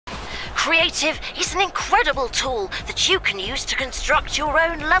Creative is an incredible tool that you can use to construct your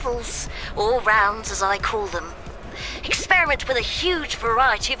own levels, or rounds as I call them. Experiment with a huge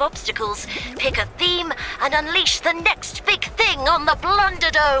variety of obstacles, pick a theme, and unleash the next big thing on the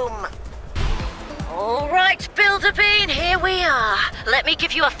Blunderdome. Alright, Builder Bean, here we are. Let me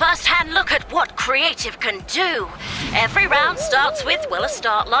give you a first-hand look at what Creative can do. Every round starts with, well, a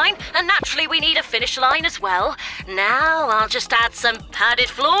start line, and naturally we need a finish line as well. Now I'll just add some padded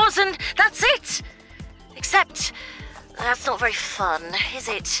floors and that's it. Except, that's not very fun, is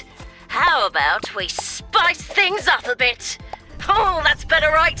it? How about we spice things up a bit? Oh, that's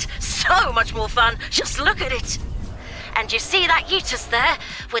better, right? So much more fun. Just look at it. And you see that Yeetus there,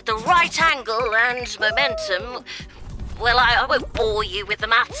 with the right angle and momentum? Well, I won't bore you with the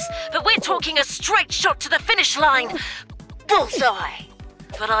maths, but we're talking a straight shot to the finish line. Bullseye!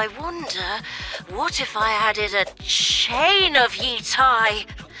 But I wonder, what if I added a chain of Yeetai?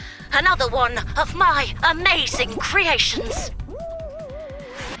 Another one of my amazing creations.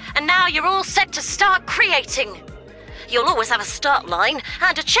 And now you're all set to start creating. You'll always have a start line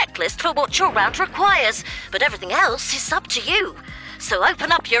and a checklist for what your round requires, but everything else is up to you. So open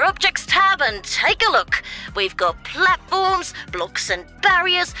up your Objects tab and take a look. We've got platforms, blocks and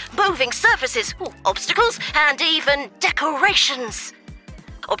barriers, moving surfaces, obstacles, and even decorations.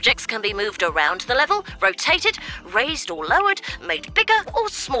 Objects can be moved around the level, rotated, raised or lowered, made bigger or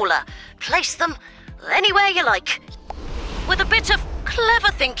smaller. Place them anywhere you like. With a bit of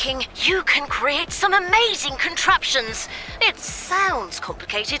clever thinking, you can create some amazing contraptions. It sounds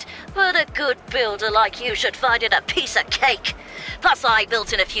complicated, but a good builder like you should find it a piece of cake. Plus, I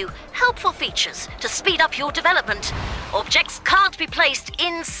built in a few helpful features to speed up your development. Objects can't be placed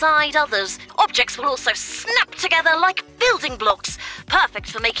inside others. Objects will also snap together like building blocks,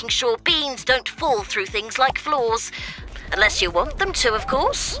 perfect for making sure beans don't fall through things like floors. Unless you want them to, of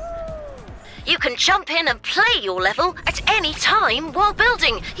course. You can jump in and play your level at any time while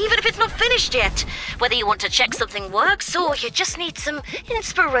building, even if it's not finished yet. Whether you want to check something works or you just need some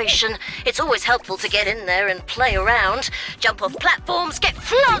inspiration, it's always helpful to get in there and play around. Jump off platforms, get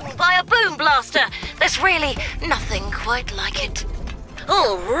flung by a boom blaster. There's really nothing quite like it.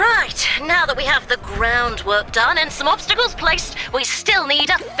 All right, now that we have the groundwork done and some obstacles placed, we still need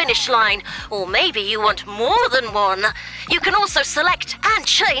a finish line. Or maybe you want more than one. You can also select and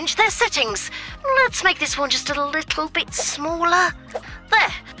change their settings. Let's make this one just a little bit smaller.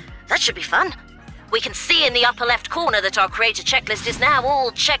 There, that should be fun. We can see in the upper left corner that our creator checklist is now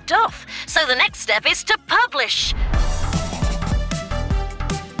all checked off. So the next step is to publish.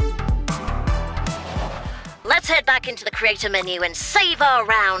 Let's head back into the creator menu and save our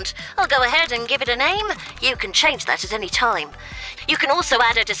round. I'll go ahead and give it a name. You can change that at any time. You can also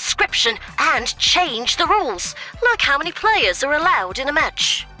add a description and change the rules, like how many players are allowed in a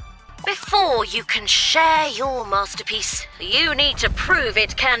match. Before you can share your masterpiece, you need to prove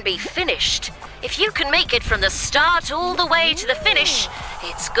it can be finished. If you can make it from the start all the way to the finish,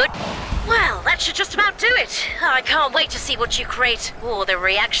 it's good. Well, that should just about do it. I can't wait to see what you create, or the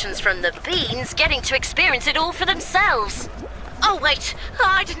reactions from the beans getting to experience it all for themselves. Oh wait,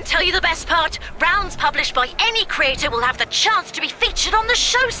 I didn't tell you the best part. Rounds published by any creator will have the chance to be featured on the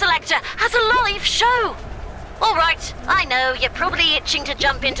show selector as a live show. All right, I know you're probably itching to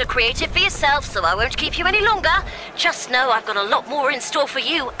jump into creative for yourself, so I won't keep you any longer. Just know I've got a lot more in store for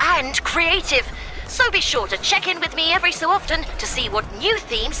you and creative. So be sure to check in with me every so often to see what new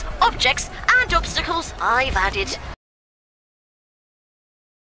themes, objects, and obstacles I've added.